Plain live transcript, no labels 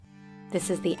This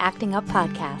is the Acting Up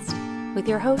Podcast with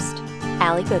your host,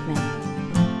 Allie Goodman.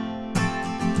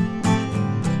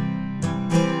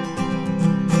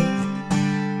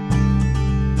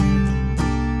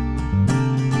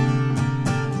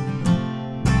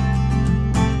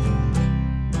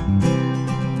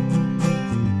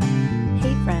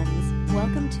 Hey friends,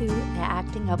 welcome to the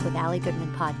Acting Up with Allie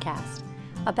Goodman podcast,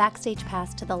 a backstage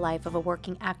pass to the life of a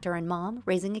working actor and mom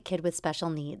raising a kid with special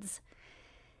needs.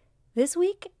 This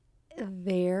week,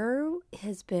 there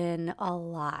has been a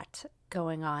lot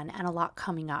going on and a lot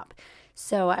coming up.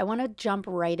 So I want to jump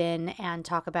right in and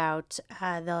talk about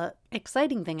the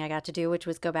exciting thing I got to do, which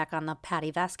was go back on the Patty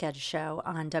Vasquez show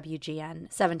on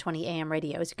WGN 720 AM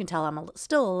radio. As you can tell, I'm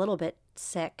still a little bit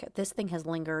sick. This thing has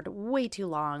lingered way too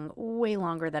long, way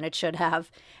longer than it should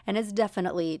have, and it's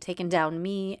definitely taken down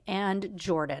me and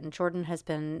Jordan. Jordan has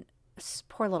been,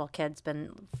 poor little kid's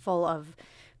been full of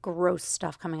gross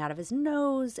stuff coming out of his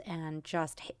nose, and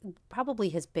just probably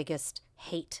his biggest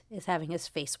hate is having his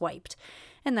face wiped.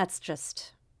 And that's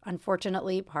just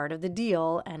unfortunately part of the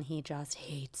deal, and he just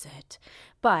hates it.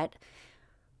 But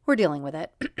we're dealing with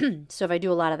it. So if I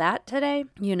do a lot of that today,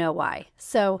 you know why.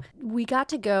 So I got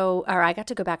to go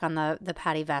back on the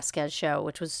Patty Vasquez show,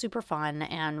 which was super fun,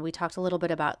 and we talked a little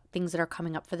bit about things that are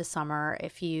coming up for the summer.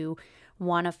 If you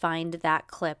want to find that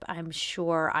clip, I'm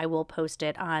sure I will post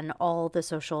it on all the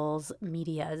socials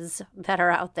medias that are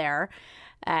out there,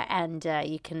 and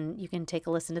you can take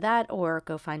a listen to that, or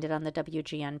go find it on the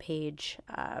WGN page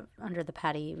under the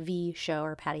Patty V show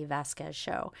or Patty Vasquez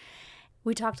show.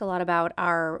 We talked a lot about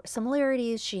our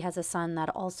similarities. She has a son that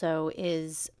also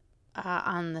is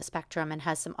on the spectrum and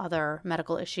has some other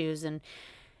medical issues, and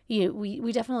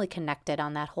we definitely connected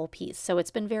on that whole piece. So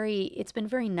it's been very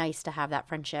nice to have that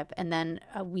friendship. And then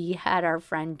we had our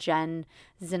friend Jen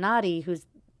Zanotti, who's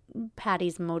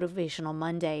Patty's Motivational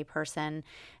Monday person,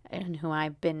 and who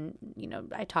I've been,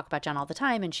 I talk about Jen all the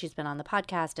time, and she's been on the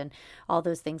podcast and all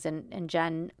those things. And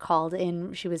Jen called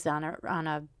in. She was on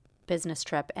a business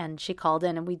trip, and she called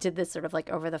in, and we did this sort of like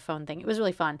over the phone thing. It was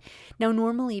really fun. Now,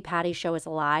 normally Patty's show is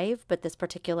live, but this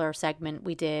particular segment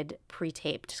we did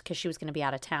pre-taped because she was going to be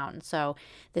out of town. So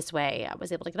this way I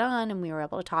was able to get on and we were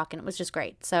able to talk, and it was just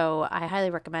great. So I highly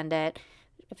recommend it.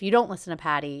 If you don't listen to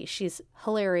Patty, she's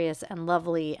hilarious and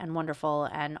lovely and wonderful,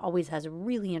 and always has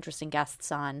really interesting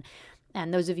guests on.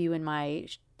 And those of you in my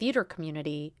theater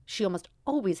community, she almost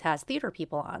always has theater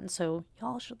people on. So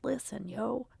y'all should listen,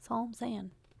 That's all I'm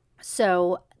saying.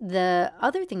 So the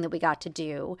other thing that we got to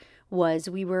do was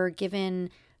we were given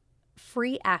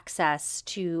free access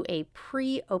to a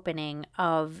pre-opening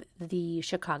of the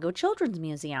Chicago Children's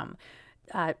Museum.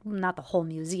 Not the whole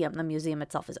museum. The museum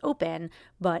itself is open,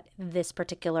 but this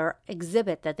particular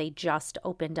exhibit that they just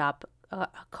opened up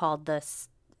called the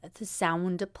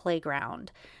Sound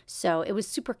Playground. So it was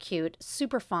super cute,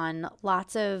 super fun,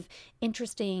 lots of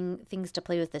interesting things to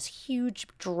play with. This huge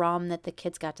drum that the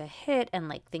kids got to hit, and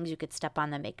like things you could step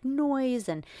on that make noise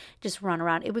and just run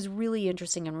around. It was really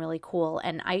interesting and really cool.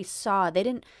 And I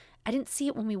didn't see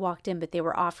it when we walked in, but they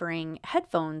were offering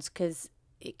headphones because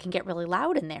it can get really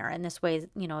loud in there. And this way,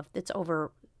 if it's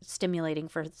overstimulating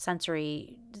for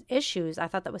sensory issues, I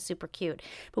thought that was super cute.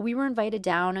 But we were invited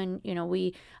down, and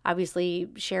we obviously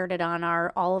shared it on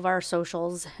all of our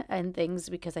socials and things,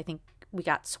 because I think we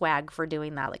got swag for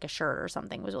doing that, like a shirt or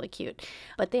something. It was really cute.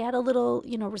 But they had a little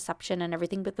reception and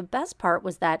everything. But the best part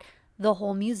was that the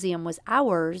whole museum was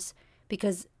ours,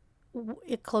 because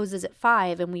it closes at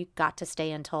 5 and we got to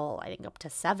stay until I think up to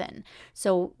 7.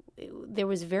 So there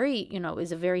was it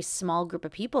was a very small group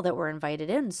of people that were invited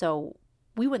in. So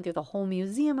we went through the whole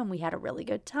museum and we had a really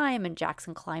good time. And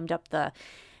Jackson climbed up the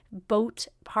boat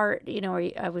part,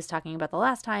 I was talking about the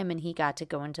last time, and he got to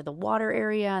go into the water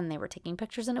area, and they were taking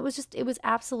pictures, and it was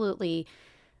absolutely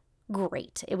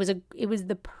great. It was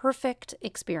the perfect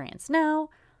experience. Now,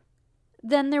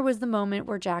 then there was the moment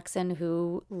where Jackson,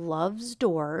 who loves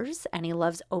doors, and he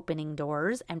loves opening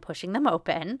doors and pushing them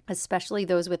open, especially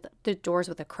those with the doors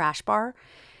with a crash bar.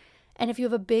 And if you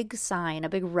have a big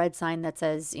red sign that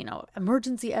says,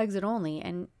 emergency exit only,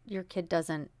 and your kid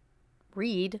doesn't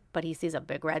read, but he sees a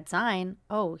big red sign,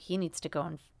 he needs to go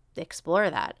and explore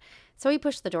that. So he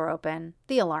pushed the door open.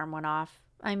 The alarm went off.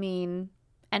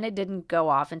 And it didn't go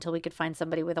off until we could find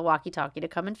somebody with a walkie-talkie to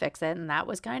come and fix it, and that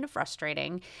was kind of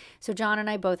frustrating. So John and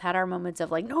I both had our moments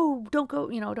of like, no, don't go,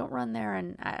 don't run there.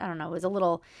 And I don't know,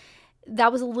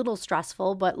 that was a little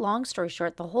stressful, but long story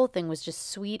short, the whole thing was just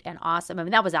sweet and awesome.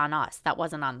 that was on us. That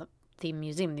wasn't on the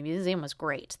museum. The museum was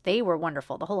great. They were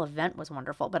wonderful. The whole event was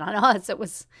wonderful, but on us, it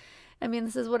was,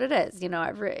 this is what it is.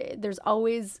 There's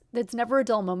never a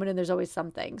dull moment, and there's always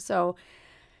something. So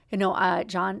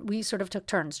John, we sort of took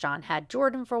turns. John had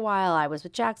Jordan for a while. I was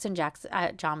with Jackson.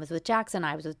 John was with Jackson.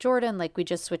 I was with Jordan. Like, we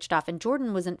just switched off, and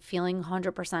Jordan wasn't feeling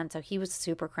 100%. So he was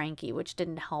super cranky, which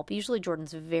didn't help. Usually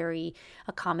Jordan's very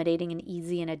accommodating and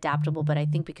easy and adaptable. But I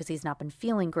think because he's not been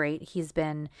feeling great, he's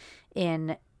been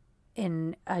in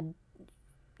a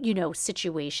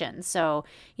situation. So,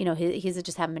 he's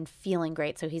just haven't been feeling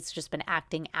great. So he's just been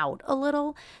acting out a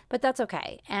little, but that's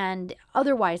okay. And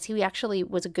otherwise, he actually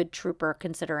was a good trooper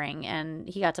considering, and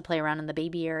he got to play around in the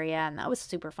baby area, and that was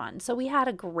super fun. So we had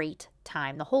a great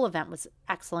time. The whole event was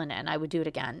excellent, and I would do it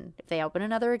again. If they open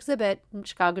another exhibit in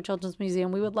Chicago Children's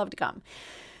Museum, we would love to come.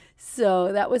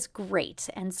 So that was great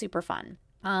and super fun.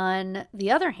 On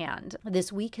the other hand,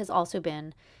 this week has also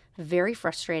been very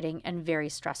frustrating and very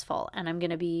stressful. And I'm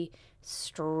going to be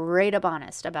straight up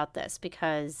honest about this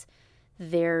because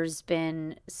there's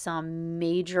been some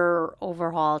major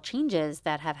overhaul changes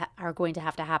that are going to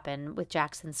happen with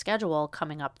Jackson's schedule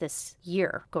coming up this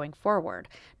year going forward.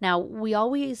 Now, we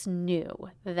always knew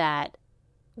that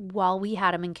while we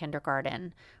had him in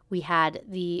kindergarten, we had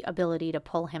the ability to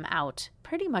pull him out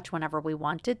pretty much whenever we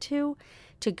wanted to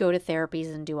go to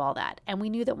therapies and do all that. And we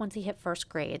knew that once he hit first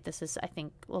grade, this is, I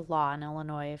think, a law in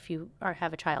Illinois. If you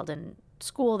have a child in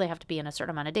school, they have to be in a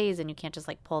certain amount of days and you can't just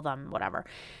pull them, whatever.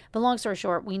 But long story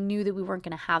short, we knew that we weren't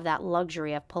going to have that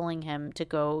luxury of pulling him to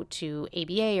go to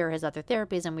ABA or his other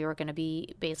therapies, and we were going to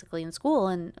be basically in school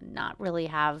and not really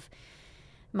have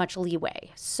much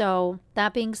leeway. So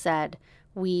that being said,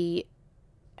 we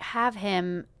have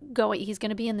him go. He's going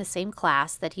to be in the same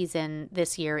class that he's in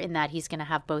this year, in that he's going to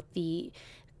have both the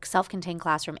self-contained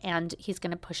classroom and he's going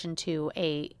to push into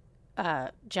a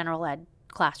general ed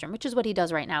classroom, which is what he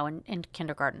does right now in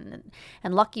kindergarten.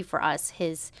 And lucky for us,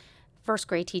 his first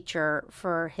grade teacher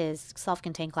for his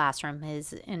self-contained classroom,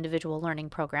 his individual learning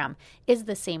program, is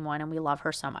the same one, and we love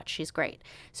her so much. She's great.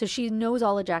 So she knows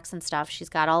all of Jackson's stuff. She's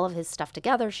got all of his stuff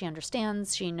together. She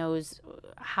understands. She knows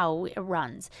how it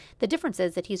runs. The difference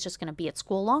is that he's just going to be at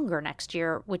school longer next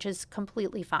year, which is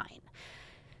completely fine.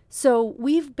 So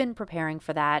we've been preparing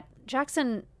for that.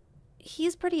 Jackson,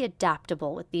 he's pretty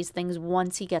adaptable with these things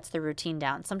once he gets the routine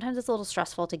down. Sometimes it's a little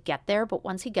stressful to get there, but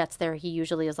once he gets there, he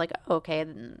usually is like, oh, okay,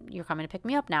 you're coming to pick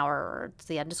me up now, or it's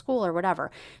the end of school or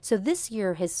whatever. So this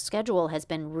year, his schedule has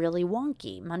been really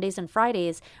wonky. Mondays and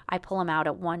Fridays, I pull him out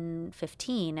at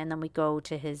 1:15, and then we go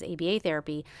to his ABA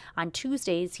therapy. On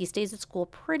Tuesdays, he stays at school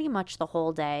pretty much the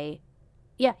whole day.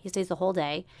 Yeah, he stays the whole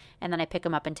day, and then I pick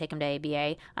him up and take him to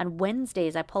ABA. On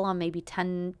Wednesdays, I pull him maybe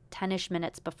 10-ish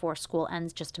minutes before school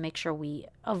ends just to make sure we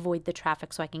avoid the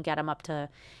traffic so I can get him up to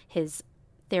his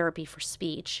therapy for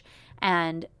speech.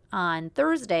 And on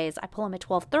Thursdays, I pull him at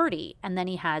 12:30, and then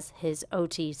he has his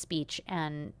OT, speech,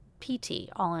 and PT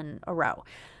all in a row.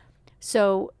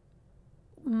 So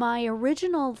my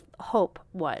original hope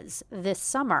was this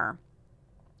summer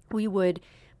we would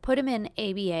put him in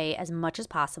ABA as much as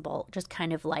possible, just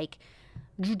kind of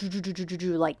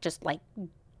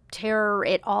tear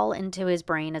it all into his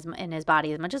brain in his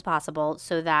body as much as possible,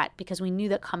 so that, because we knew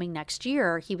that coming next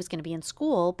year he was going to be in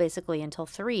school basically until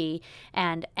 3,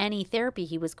 and any therapy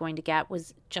he was going to get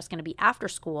was just going to be after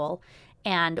school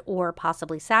or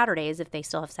possibly Saturdays if they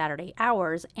still have Saturday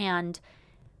hours. And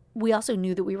we also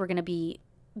knew that we were going to be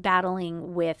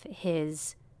battling with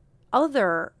his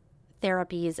other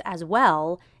therapies as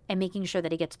well and making sure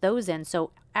that he gets those in. So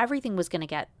everything was going to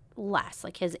get less.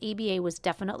 Like, his ABA was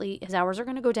definitely, his hours are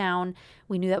going to go down.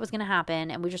 We knew that was going to happen,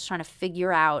 and we're just trying to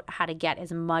figure out how to get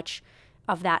as much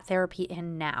of that therapy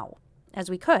in now as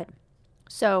we could.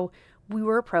 So we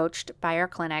were approached by our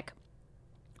clinic.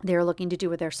 They were looking to do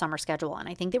with their summer schedule, and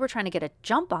I think they were trying to get a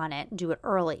jump on it and do it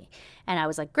early. And I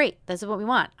was like, great, this is what we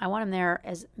want. I want him there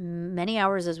as many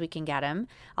hours as we can get him.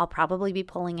 I'll probably be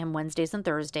pulling him Wednesdays and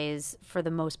Thursdays for the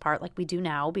most part, like we do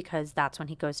now, because that's when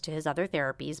he goes to his other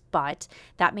therapies. But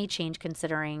that may change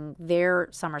considering their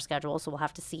summer schedule, so we'll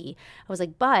have to see. I was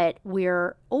like, but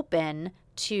we're open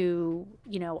to,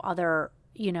 other,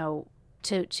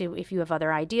 to if you have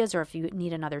other ideas or if you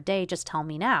need another day, just tell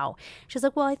me now. She's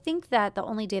like, well, I think that the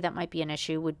only day that might be an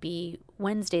issue would be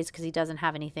Wednesdays because he doesn't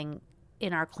have anything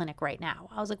in our clinic right now.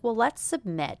 I was like, well, let's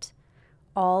submit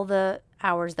all the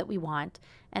hours that we want,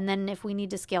 and then if we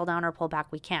need to scale down or pull back,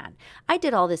 we can. I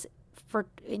did all this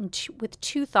with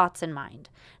two thoughts in mind.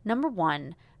 Number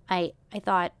one, I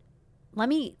thought,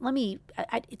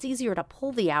 it's easier to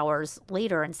pull the hours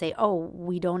later and say, oh,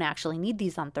 we don't actually need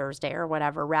these on Thursday or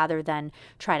whatever, rather than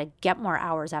try to get more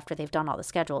hours after they've done all the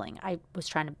scheduling. I was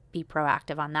trying to be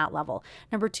proactive on that level.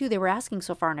 Number two, they were asking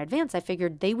so far in advance, I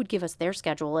figured they would give us their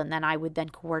schedule, and then I would then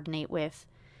coordinate with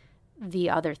the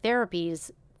other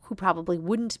therapies who probably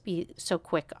wouldn't be so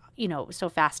quick, so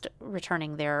fast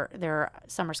returning their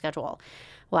summer schedule.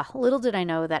 Well, little did I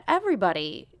know that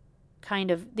everybody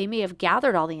they may have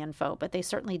gathered all the info, but they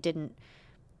certainly didn't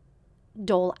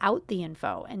dole out the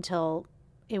info until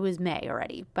it was May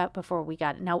already, but before we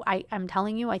got it. Now, I'm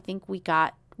telling you, I think we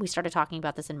started talking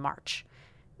about this in March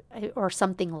or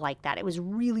something like that. It was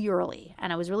really early,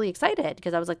 and I was really excited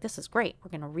because I was like, this is great.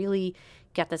 We're going to really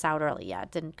get this out early. Yeah,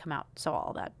 it didn't come out so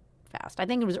all that fast. I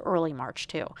think it was early March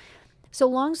too. So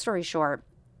long story short,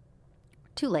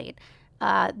 too late.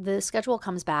 The schedule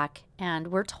comes back, and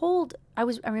we're told, I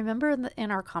remember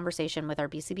in our conversation with our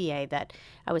BCBA that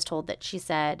I was told that she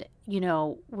said,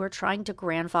 we're trying to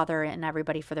grandfather in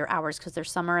everybody for their hours because their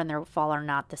summer and their fall are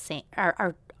not the same,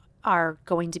 are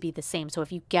going to be the same. So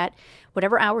if you get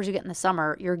whatever hours you get in the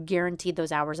summer, you're guaranteed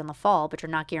those hours in the fall, but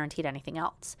you're not guaranteed anything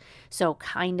else. So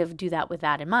kind of do that with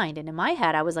that in mind. And in my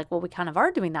head, I was like, well, we kind of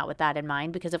are doing that with that in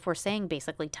mind, because if we're saying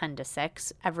basically 10 to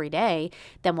 6 every day,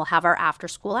 then we'll have our after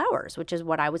school hours, which is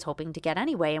what I was hoping to get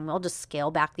anyway. And we'll just scale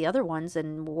back the other ones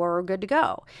and we're good to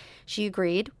go. She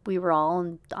agreed. We were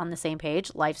all on the same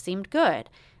page. Life seemed good.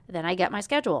 Then I get my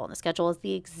schedule, and the schedule is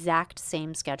the exact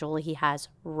same schedule he has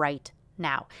right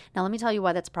now. Now, let me tell you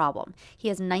why that's a problem. He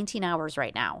has 19 hours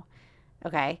right now.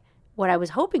 Okay. What I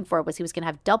was hoping for was he was going to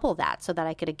have double that so that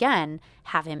I could, again,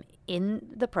 have him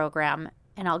in the program.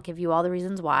 And I'll give you all the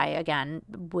reasons why, again,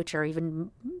 which are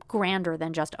even grander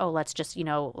than just, let's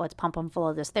pump him full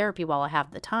of this therapy while I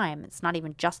have the time. It's not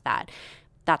even just that.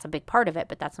 That's a big part of it,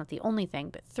 but that's not the only thing.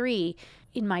 But 3,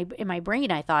 in my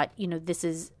brain, I thought,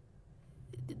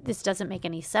 this doesn't make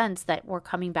any sense that we're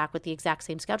coming back with the exact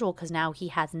same schedule, because now he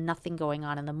has nothing going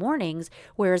on in the mornings,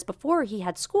 whereas before he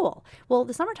had school. Well,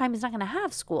 the summertime he's not going to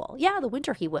have school. Yeah, the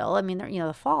winter he will. I mean,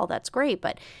 the fall, that's great,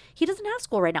 but he doesn't have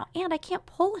school right now. And I can't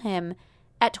pull him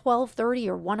at 12:30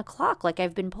 or 1 o'clock like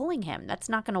I've been pulling him. That's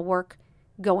not going to work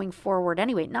going forward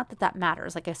anyway. Not that that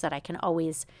matters. Like I said, I can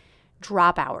always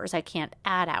drop hours. I can't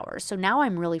add hours. So now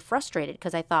I'm really frustrated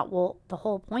because I thought, well, the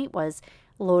whole point was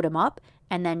load him up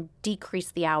and then decrease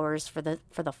the hours for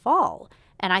the fall.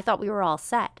 And I thought we were all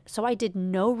set. So I did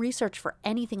no research for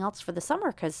anything else for the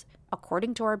summer because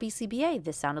according to our BCBA,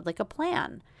 this sounded like a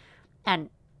plan and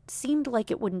seemed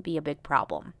like it wouldn't be a big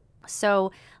problem.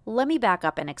 So let me back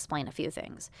up and explain a few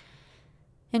things.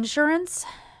 Insurance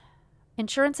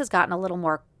has gotten a little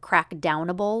more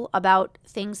crackdownable about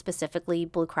things, specifically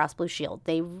Blue Cross Blue Shield.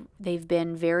 They've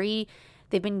been very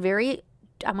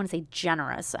I want to say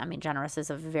generous. I mean, generous is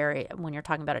when you're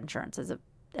talking about insurance,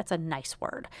 that's a nice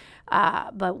word.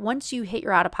 But once you hit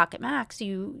your out-of-pocket max,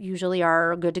 you usually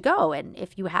are good to go. And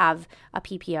if you have a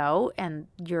PPO and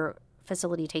your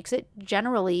facility takes it,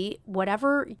 generally,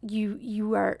 whatever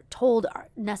you are told are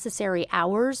necessary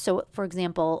hours. So, for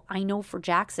example, I know for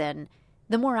Jackson,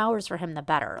 the more hours for him, the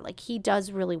better. Like, he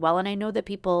does really well. And I know that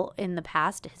people in the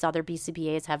past, his other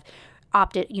BCBAs have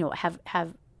opted,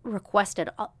 have requested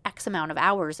X amount of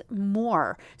hours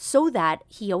more so that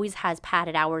he always has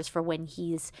padded hours for when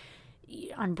he's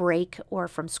on break or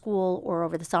from school or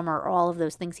over the summer or all of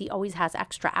those things. He always has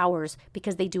extra hours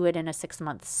because they do it in a 6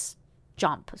 months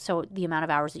jump. So the amount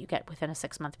of hours that you get within a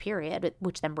 6 month period,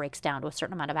 which then breaks down to a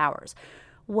certain amount of hours.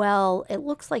 Well, it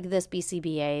looks like this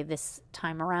BCBA this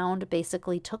time around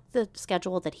basically took the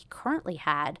schedule that he currently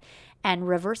had and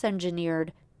reverse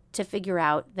engineered to figure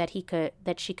out that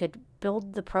she could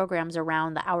build the programs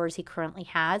around the hours he currently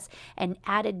has, and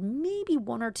added maybe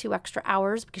 1 or 2 extra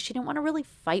hours because she didn't want to really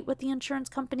fight with the insurance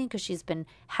company because she's been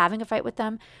having a fight with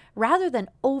them, rather than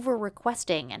over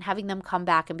requesting and having them come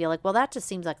back and be like, well, that just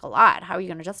seems like a lot. How are you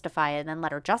going to justify it? And then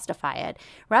let her justify it.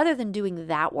 Rather than doing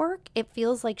that work, it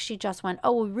feels like she just went,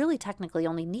 oh, we really technically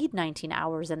only need 19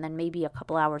 hours and then maybe a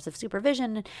couple hours of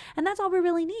supervision. And that's all we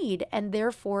really need. And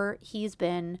therefore, he's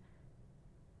been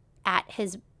at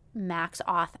his max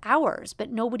auth hours, but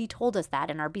nobody told us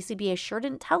that. And our BCBA sure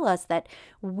didn't tell us that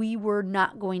we were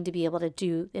not going to be able to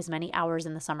do as many hours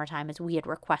in the summertime as we had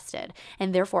requested.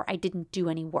 And therefore, I didn't do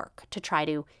any work to try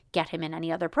to get him in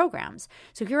any other programs.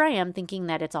 So here I am thinking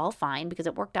that it's all fine because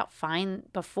it worked out fine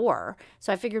before.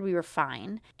 So I figured we were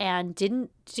fine and didn't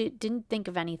think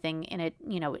of anything in it,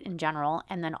 in general.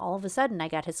 And then all of a sudden I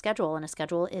got his schedule, and his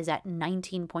schedule is at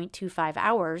 19.25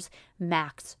 hours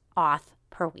max auth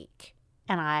per week.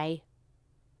 And I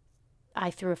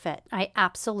threw a fit. I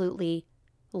absolutely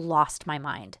lost my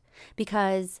mind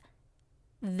because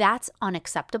that's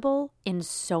unacceptable in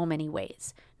so many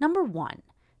ways. Number one,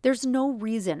 there's no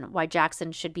reason why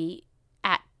Jackson should be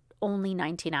at only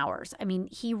 19 hours. I mean,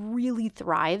 he really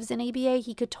thrives in ABA.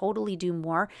 He could totally do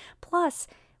more. Plus,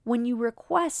 when you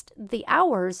request the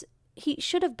hours, he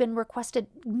should have been requested,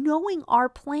 knowing our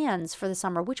plans for the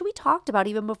summer, which we talked about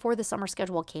even before the summer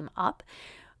schedule came up.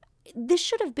 This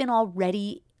should have been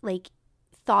already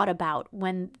thought about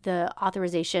when the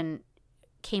authorization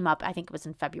came up. I think it was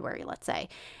in February, let's say.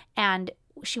 And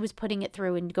she was putting it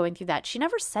through and going through that. She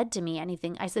never said to me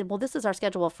anything. I said, well, this is our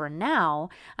schedule for now.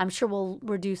 I'm sure we'll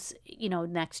reduce,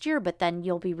 next year, but then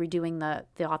you'll be redoing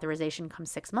the authorization come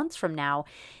 6 months from now.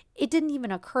 It didn't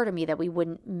even occur to me that we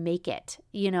wouldn't make it,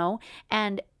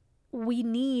 and we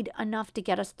need enough to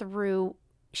get us through.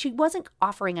 She wasn't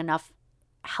offering enough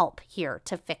help here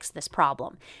to fix this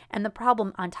problem. And the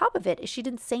problem on top of it is she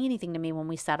didn't say anything to me when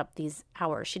we set up these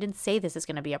hours. She didn't say this is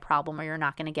going to be a problem or you're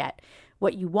not going to get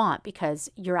what you want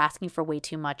because you're asking for way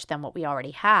too much than what we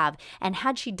already have. And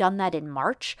had she done that in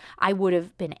March, I would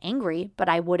have been angry, but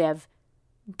I would have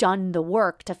done the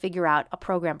work to figure out a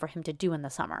program for him to do in the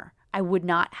summer. I would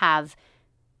not have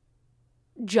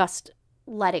just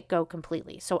let it go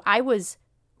completely. So I was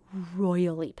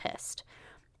royally pissed.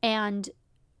 And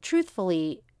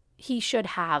truthfully, he should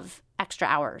have extra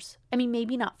hours. I mean,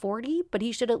 maybe not 40, but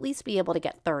he should at least be able to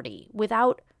get 30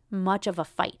 without much of a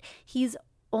fight. He's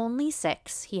only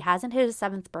 6. He hasn't hit his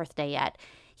 7th birthday yet.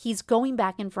 He's going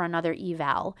back in for another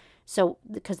eval. So,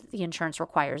 because the insurance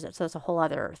requires it. So that's a whole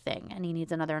other thing. And he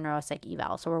needs another neuropsych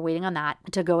eval. So we're waiting on that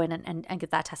to go in and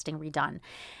get that testing redone.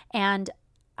 And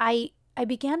I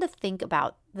began to think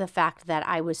about the fact that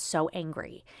I was so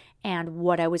angry and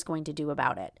what I was going to do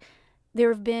about it. There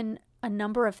have been a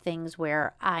number of things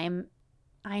where I'm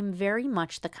very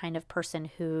much the kind of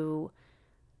person who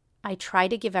I try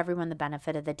to give everyone the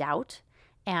benefit of the doubt,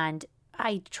 and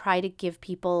I try to give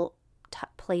people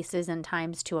places and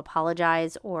times to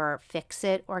apologize or fix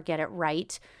it or get it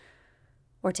right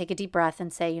or take a deep breath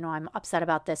and say, I'm upset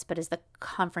about this, but is the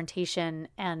confrontation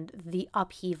and the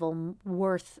upheaval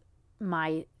worth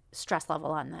my stress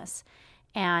level on this?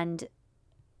 And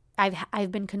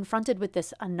I've been confronted with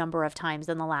this a number of times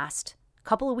in the last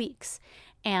couple of weeks,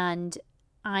 and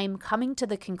I'm coming to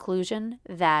the conclusion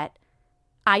that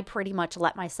I pretty much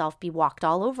let myself be walked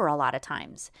all over a lot of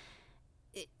times.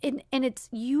 And it's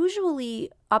usually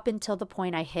up until the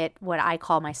point I hit what I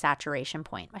call my saturation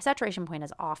point. My saturation point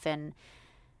is often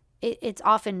it's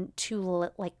often too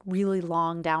really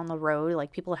long down the road.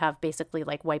 Like people have basically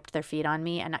wiped their feet on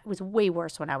me, and it was way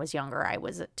worse when I was younger. I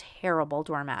was a terrible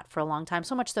doormat for a long time,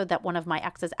 so much so that one of my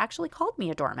exes actually called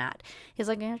me a doormat. He's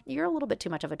like, "You're a little bit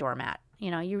too much of a doormat.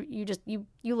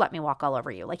 You let me walk all over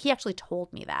you." Like he actually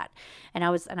told me that, and I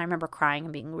remember crying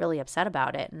and being really upset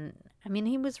about it. And I mean,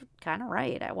 he was kind of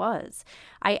right.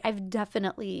 I've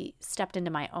definitely stepped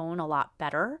into my own a lot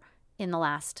better in the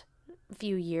last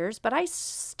few years, but I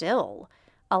still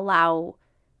allow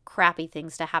crappy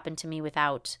things to happen to me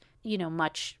without,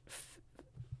 much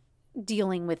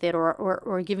dealing with it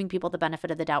or giving people the benefit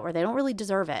of the doubt where they don't really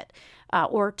deserve it,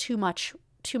 or too much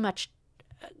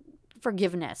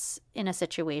forgiveness in a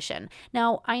situation.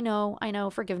 Now, I know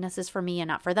forgiveness is for me and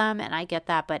not for them, and I get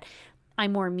that, but I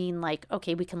more mean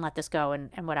okay, we can let this go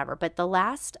and whatever. But the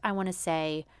last, I want to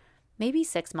say, maybe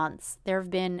 6 months, there have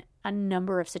been a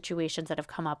number of situations that have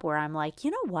come up where I'm like,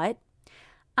 you know what?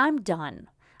 I'm done.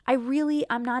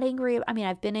 I'm not angry. I mean,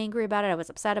 I've been angry about it. I was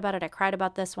upset about it. I cried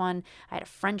about this one. I had a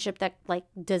friendship that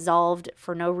dissolved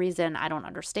for no reason. I don't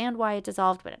understand why it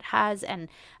dissolved, but it has. And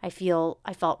I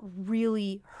felt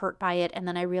really hurt by it. And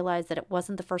then I realized that it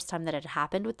wasn't the first time that it had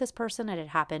happened with this person. It had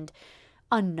happened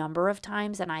a number of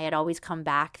times, and I had always come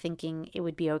back thinking it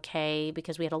would be okay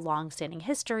because we had a long-standing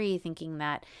history, thinking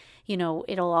that,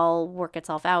 it'll all work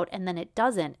itself out, and then it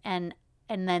doesn't, and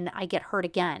then I get hurt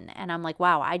again, and I'm like,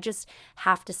 wow, I just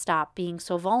have to stop being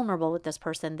so vulnerable with this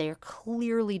person. They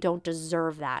clearly don't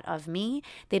deserve that of me.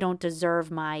 They don't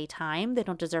deserve my time. They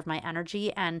don't deserve my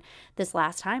energy, and this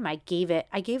last time I gave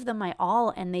them my all,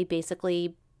 and they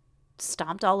basically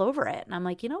stomped all over it. And I'm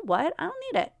like, you know what? I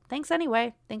don't need it. Thanks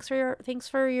anyway. Thanks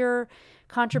for your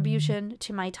contribution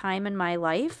to my time and my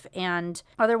life. And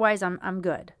otherwise I'm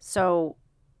good. So,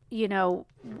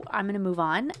 I'm going to move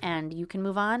on and you can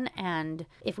move on. And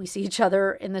if we see each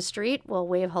other in the street, we'll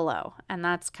wave hello. And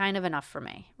that's kind of enough for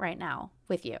me right now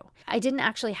with you. I didn't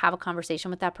actually have a conversation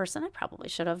with that person. I probably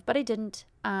should have, but I didn't,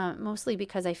 mostly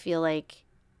because I feel like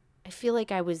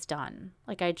I was done.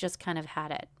 Like I just kind of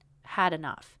had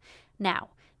enough. Now,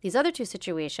 these other 2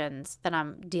 situations that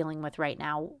I'm dealing with right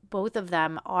now, both of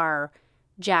them are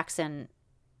Jackson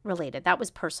related. That was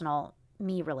personal,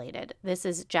 me related. This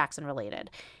is Jackson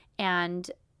related. And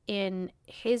in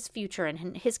his future, and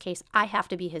in his case, I have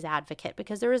to be his advocate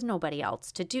because there is nobody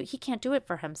else to do. He can't do it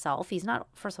for himself. He's not,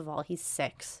 first of all, he's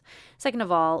 6. Second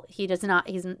of all,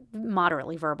 he's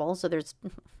moderately verbal. So there's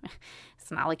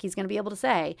It's not like he's going to be able to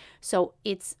say. So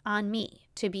it's on me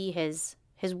to be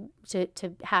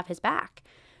to have his back.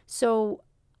 So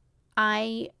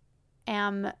I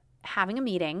am having a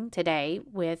meeting today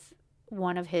with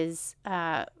one of his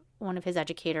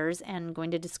educators and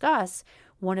going to discuss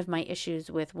one of my issues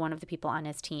with one of the people on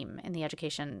his team in the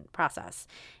education process.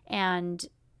 And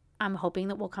I'm hoping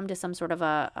that we'll come to some sort of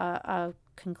a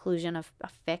conclusion, of a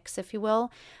fix, if you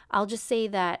will. I'll just say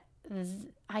that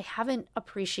I haven't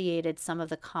appreciated some of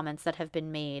the comments that have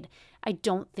been made. I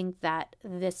don't think that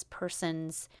this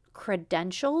person's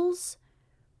credentials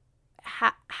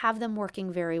have them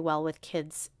working very well with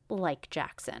kids like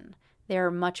Jackson.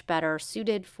 They're much better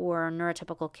suited for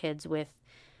neurotypical kids with,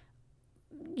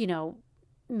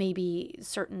 maybe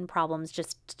certain problems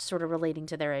just sort of relating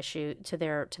to their issue, to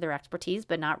their expertise,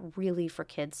 but not really for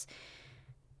kids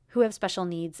who have special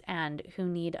needs and who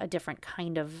need a different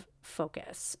kind of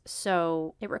focus.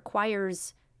 So it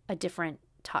requires a different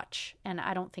touch, and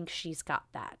I don't think she's got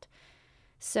that.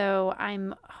 So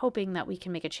I'm hoping that we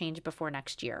can make a change before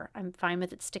next year. I'm fine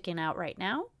with it sticking out right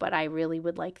now, but I really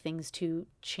would like things to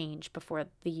change before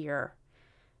the year,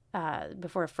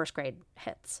 before first grade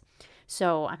hits.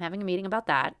 So I'm having a meeting about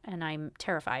that, and I'm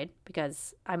terrified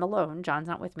because I'm alone. John's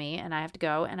not with me, and I have to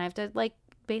go, and I have to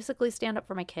basically stand up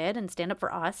for my kid and stand up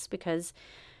for us because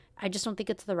I just don't think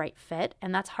it's the right fit.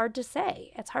 And that's hard to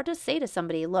say. It's hard to say to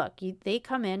somebody, look, they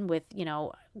come in with,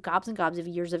 gobs and gobs of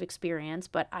years of experience,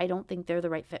 but I don't think they're the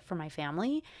right fit for my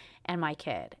family and my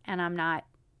kid. And I'm not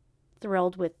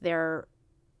thrilled with their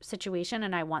situation,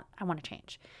 and I want to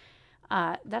change.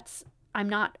 I'm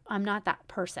not that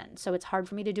person. So it's hard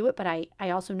for me to do it, but I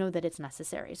also know that it's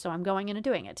necessary. So I'm going in and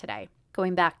doing it today.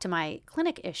 Going back to my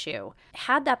clinic issue,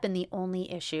 had that been the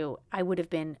only issue, I would have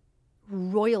been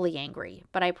royally angry,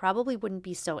 but I probably wouldn't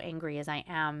be so angry as I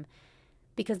am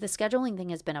because the scheduling thing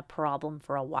has been a problem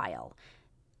for a while.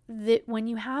 When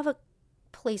you have a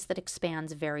place that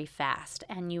expands very fast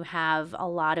and you have a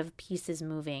lot of pieces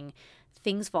moving,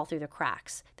 things fall through the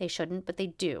cracks. They shouldn't, but they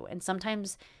do. And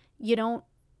sometimes you don't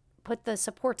put the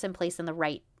supports in place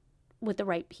with the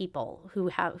right people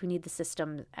who need the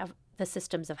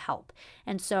systems of help.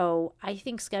 And so I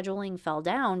think scheduling fell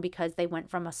down because they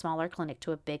went from a smaller clinic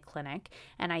to a big clinic.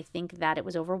 And I think that it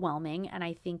was overwhelming. And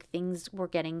I think things were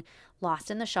getting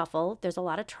lost in the shuffle. There's a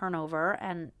lot of turnover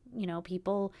and,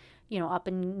 people, up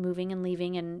and moving and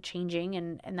leaving and changing.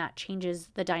 And that changes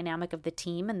the dynamic of the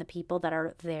team and the people that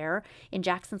are there. In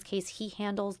Jackson's case, he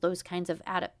handles those kinds of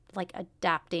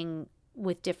adapting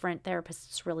with different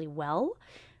therapists really well.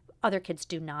 Other kids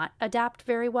do not adapt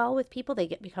very well with people. They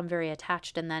become very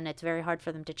attached, and then it's very hard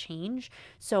for them to change.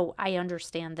 So I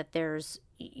understand that there's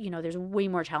way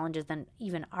more challenges than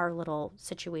even our little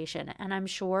situation. And I'm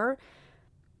sure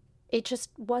it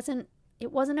just wasn't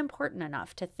important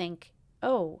enough to think,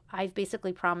 oh, I've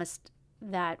basically promised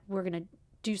that we're going to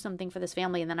do something for this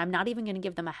family, and then I'm not even going to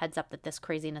give them a heads up that this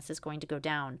craziness is going to go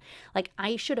down.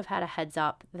 I should have had a heads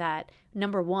up that,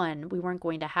 number one, we weren't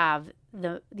going to have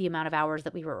the amount of hours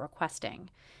that we were requesting,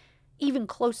 even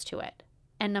close to it.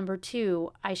 And number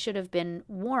two, I should have been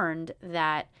warned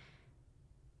that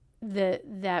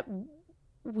that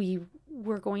we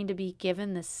were going to be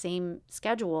given the same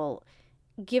schedule,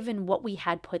 given what we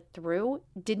had put through,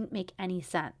 didn't make any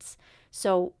sense.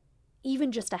 So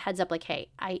even just a heads up, hey,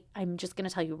 I'm just going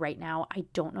to tell you right now, I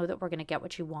don't know that we're going to get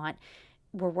what you want.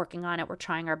 We're working on it. We're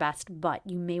trying our best, but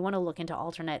you may want to look into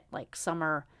alternate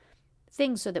summer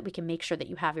things so that we can make sure that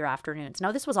you have your afternoons.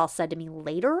 Now, this was all said to me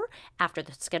later after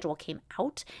the schedule came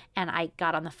out, and I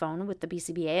got on the phone with the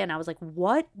BCBA and I was like,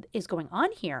 what is going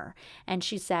on here? And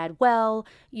she said, well,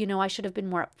 I should have been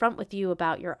more upfront with you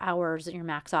about your hours and your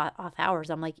max off hours.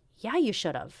 I'm like, yeah, you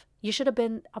should have. You should have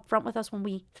been upfront with us when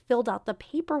we filled out the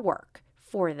paperwork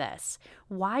for this.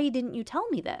 Why didn't you tell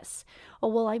me this? Oh,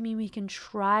 well, we can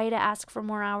try to ask for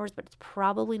more hours, but it's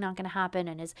probably not going to happen.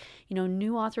 And his,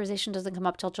 new authorization doesn't come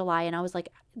up till July. And I was like,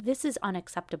 this is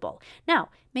unacceptable. Now,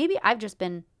 maybe I've just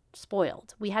been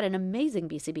spoiled. We had an amazing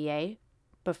BCBA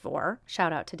before,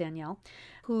 shout out to Danielle,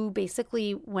 who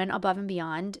basically went above and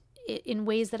beyond in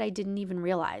ways that I didn't even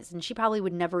realize. And she probably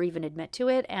would never even admit to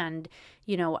it. And,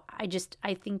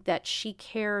 I think that she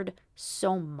cared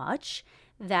so much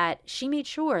that she made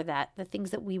sure that the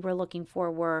things that we were looking for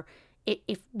were,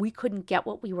 if we couldn't get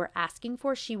what we were asking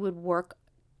for, she would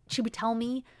tell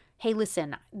me, hey,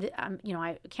 listen,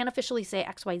 I can't officially say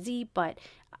XYZ, but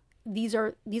these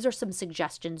are some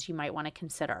suggestions you might want to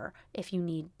consider if you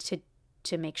need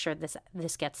to make sure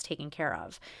this gets taken care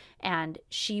of. And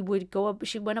she went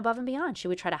above and beyond. She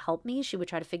would try to help me. She would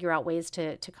try to figure out ways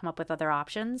to come up with other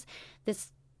options.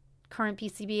 This current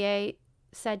PCBA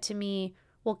said to me,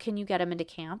 well, can you get him into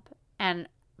camp? And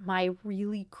my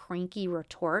really cranky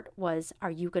retort was,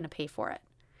 are you going to pay for it?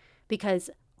 Because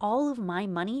all of my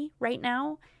money right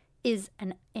now is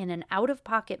in an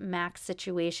out-of-pocket max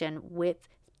situation with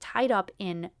tied up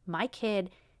in my kid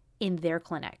in their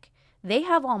clinic. They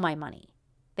have all my money.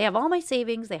 They have all my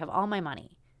savings. They have all my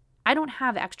money. I don't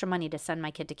have extra money to send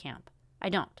my kid to camp. I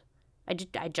don't. I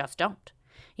just don't.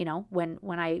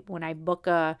 When I book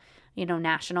a,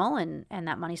 national and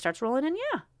that money starts rolling in,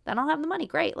 yeah, then I'll have the money.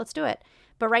 Great, let's do it.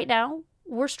 But right now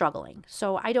we're struggling.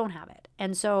 So I don't have it.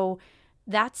 And so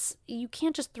you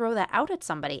can't just throw that out at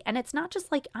somebody. And it's not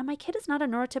just like, my kid is not a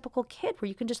neurotypical kid where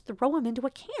you can just throw him into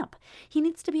a camp. He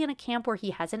needs to be in a camp where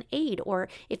he has an aide, or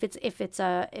if it's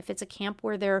a camp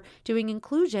where they're doing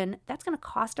inclusion, that's going to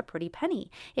cost a pretty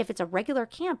penny. If it's a regular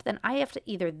camp, then I have to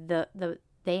either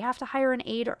they have to hire an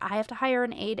aide or I have to hire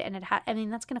an aide, and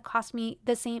that's going to cost me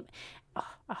the same.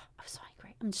 I'm so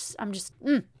angry.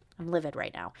 I'm livid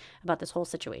right now about this whole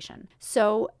situation.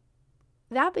 So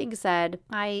that being said,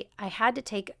 I had to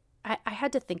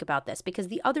think about this, because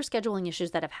the other scheduling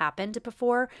issues that have happened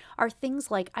before are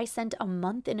things like I sent a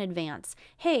month in advance.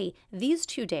 Hey, these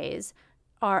 2 days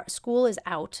school is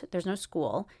out. There's no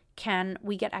school. Can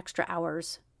we get extra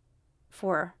hours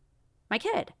for my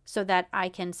kid so that I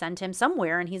can send him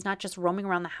somewhere and he's not just roaming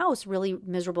around the house really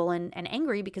miserable and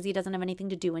angry because he doesn't have anything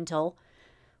to do until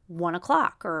 1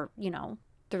 o'clock or,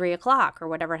 3 o'clock or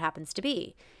whatever it happens to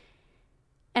be.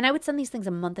 And I would send these things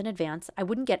a month in advance. I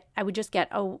would just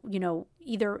get,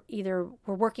 either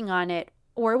we're working on it,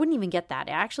 or I wouldn't even get that.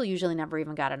 I actually usually never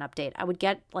even got an update. I would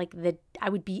get I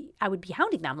would be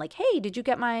hounding them like, hey, did you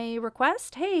get my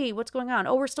request? Hey, what's going on?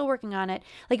 Oh, we're still working on it.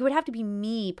 Like, it would have to be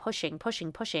me pushing.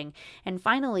 And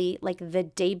finally, like the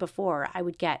day before, I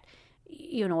would get,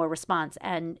 a response.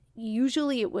 And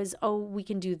usually it was, oh, we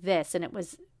can do this. And it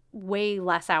was way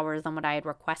less hours than what I had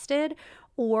requested.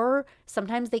 Or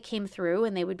sometimes they came through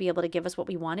and they would be able to give us what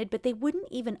we wanted, but they wouldn't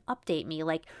even update me.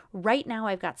 Like right now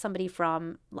I've got somebody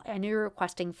I know you're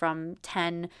requesting from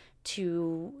 10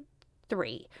 to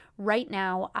 3. Right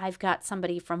now I've got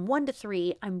somebody from 1 to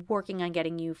 3. I'm working on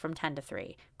getting you from 10 to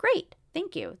 3. Great.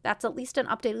 Thank you. That's at least an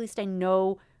update. At least I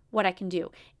know what I can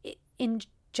do.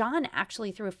 John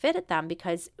actually threw a fit at them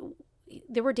because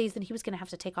there were days that he was going to have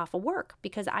to take off of work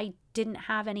because I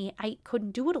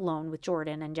couldn't do it alone with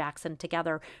Jordan and Jackson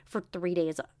together for 3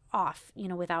 days off,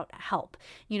 without help,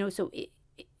 so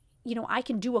I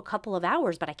can do a couple of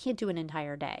hours, but I can't do an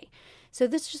entire day. So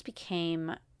this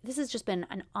has just been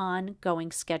an ongoing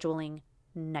scheduling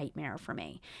nightmare for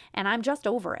me. And I'm just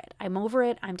over it. I'm over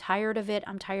it. I'm tired of it.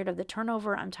 I'm tired of the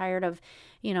turnover. I'm tired of,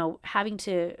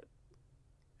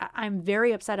 I'm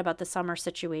very upset about the summer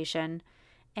situation.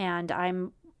 And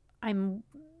I'm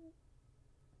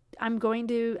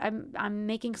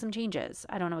making some changes.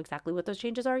 I don't know exactly what those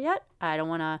changes are yet. I don't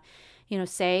want to,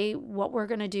 say what we're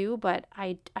going to do, but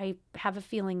I have a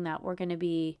feeling that we're going to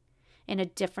be in a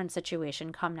different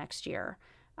situation come next year.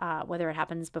 Whether it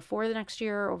happens before the next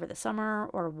year, over the summer,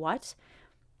 or what,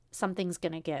 something's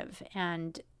going to give.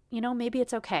 And, maybe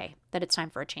it's okay that it's time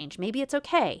for a change. Maybe it's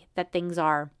okay that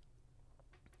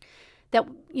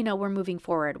we're moving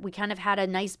forward. We kind of had a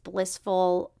nice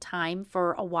blissful time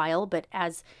for a while, but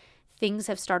as things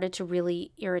have started to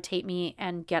really irritate me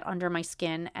and get under my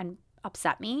skin and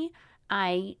upset me,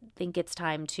 I think it's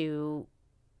time to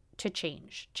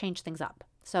change things up.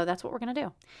 So that's what we're going to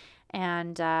do.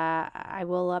 And I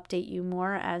will update you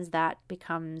more as that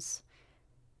becomes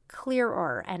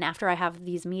clearer and after I have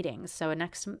these meetings. So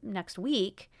next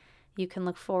week, you can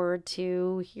look forward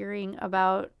to hearing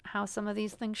about how some of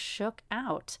these things shook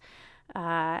out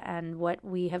and what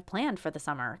we have planned for the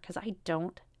summer, because I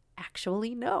don't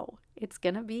actually know. It's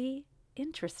going to be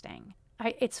interesting.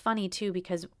 It's funny, too,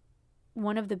 because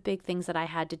one of the big things that I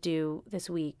had to do this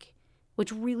week,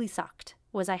 which really sucked,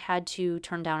 was I had to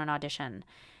turn down an audition.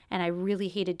 And I really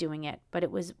hated doing it, but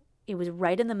it was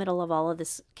right in the middle of all of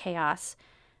this chaos.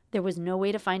 There was no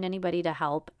way to find anybody to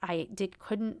help.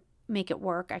 Couldn't make it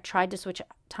work. I tried to switch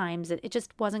times. It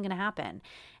just wasn't going to happen.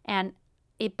 And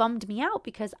it bummed me out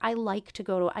because I like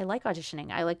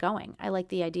auditioning. I like going. I like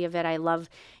the idea of it. I love,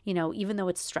 even though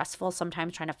it's stressful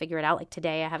sometimes trying to figure it out. Like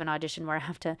today I have an audition where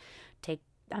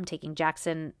I'm taking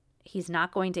Jackson. He's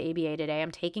not going to ABA today.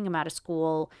 I'm taking him out of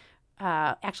school,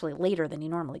 actually later than he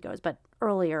normally goes, but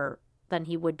earlier than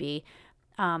he would be.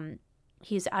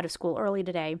 He's out of school early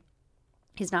today.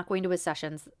 He's not going to his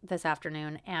sessions this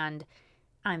afternoon, and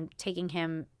I'm taking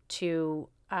him to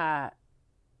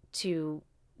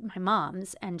my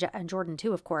mom's and Jordan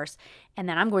too, of course. And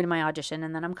then I'm going to my audition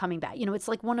and then I'm coming back. It's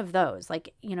like one of those,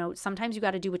 like, sometimes you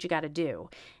got to do what you got to do.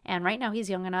 And right now he's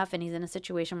young enough and he's in a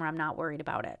situation where I'm not worried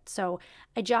about it. So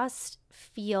I just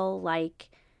feel like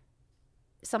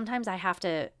sometimes I have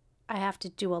to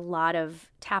do a lot of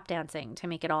tap dancing to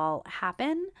make it all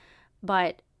happen.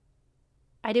 But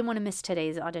I didn't want to miss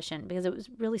today's audition because it was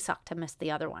really sucked to miss the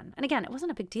other one. And again, it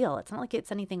wasn't a big deal. It's not like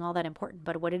it's anything all that important.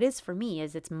 But what it is for me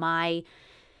is it's my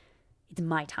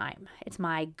time. It's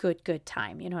my good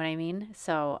time. You know what I mean?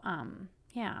 So,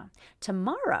 yeah.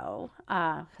 Tomorrow,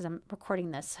 because I'm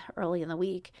recording this early in the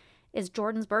week, is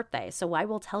Jordan's birthday. So I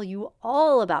will tell you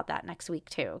all about that next week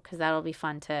too, because that'll be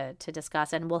fun to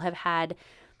discuss. And we'll have had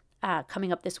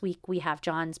coming up this week, we have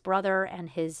John's brother and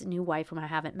his new wife, whom I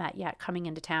haven't met yet, coming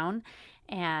into town.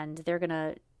 And they're going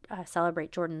to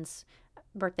celebrate Jordan's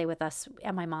birthday with us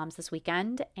at my mom's this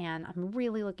weekend. And I'm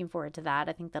really looking forward to that.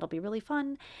 I think that'll be really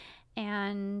fun.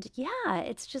 And yeah,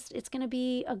 it's going to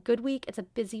be a good week. It's a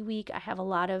busy week. I have a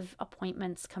lot of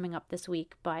appointments coming up this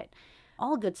week, but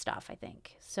all good stuff, I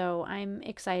think. So I'm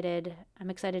excited. I'm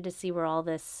excited to see where all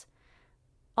this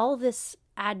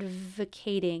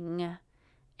advocating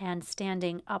and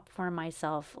standing up for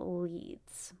myself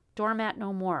leads. Doormat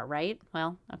no more, right?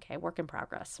 Well, okay, work in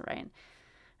progress, right?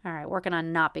 All right, working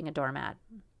on not being a doormat.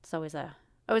 It's always a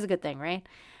good thing, right?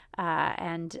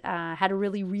 And had a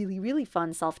really, really, really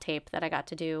fun self-tape that I got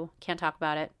to do. Can't talk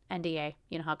about it, NDA,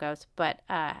 you know how it goes. But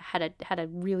had a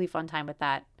really fun time with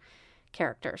that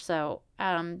character. So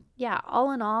yeah,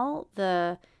 all in all,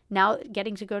 now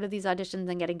getting to go to these auditions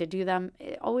and getting to do them,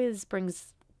 it always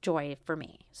brings joy for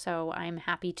me. So I'm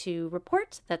happy to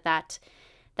report that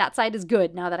side is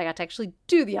good now that I got to actually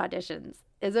do the auditions,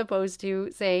 as opposed to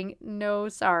saying, no,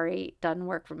 sorry, doesn't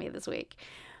work for me this week.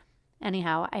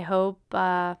 Anyhow, I hope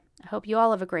you all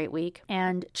have a great week,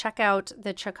 and check out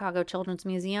the Chicago Children's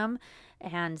Museum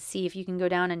and see if you can go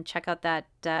down and check out that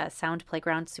sound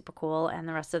playground. Super cool. And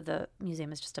the rest of the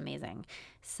museum is just amazing.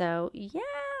 So yeah.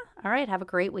 All right. Have a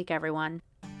great week, everyone.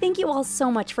 Thank you all so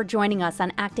much for joining us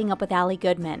on Acting Up with Allie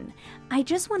Goodman. I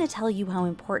just want to tell you how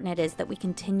important it is that we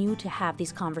continue to have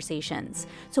these conversations.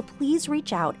 So please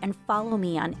reach out and follow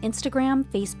me on Instagram,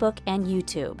 Facebook, and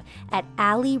YouTube at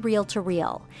Allie Real to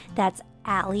Real. That's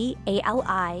Allie,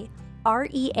 ALIREALTOREEL.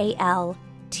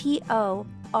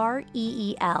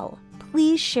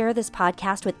 Please share this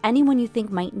podcast with anyone you think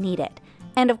might need it.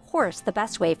 And of course, the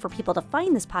best way for people to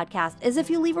find this podcast is if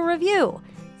you leave a review.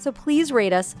 So please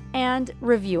rate us and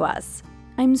review us.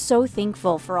 I'm so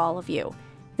thankful for all of you.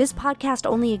 This podcast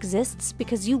only exists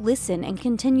because you listen and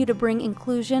continue to bring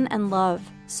inclusion and love.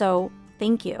 So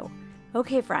thank you.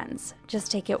 Okay, friends,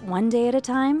 just take it one day at a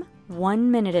time,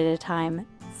 1 minute at a time,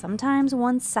 sometimes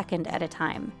 1 second at a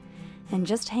time. And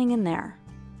just hang in there.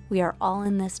 We are all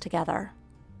in this together.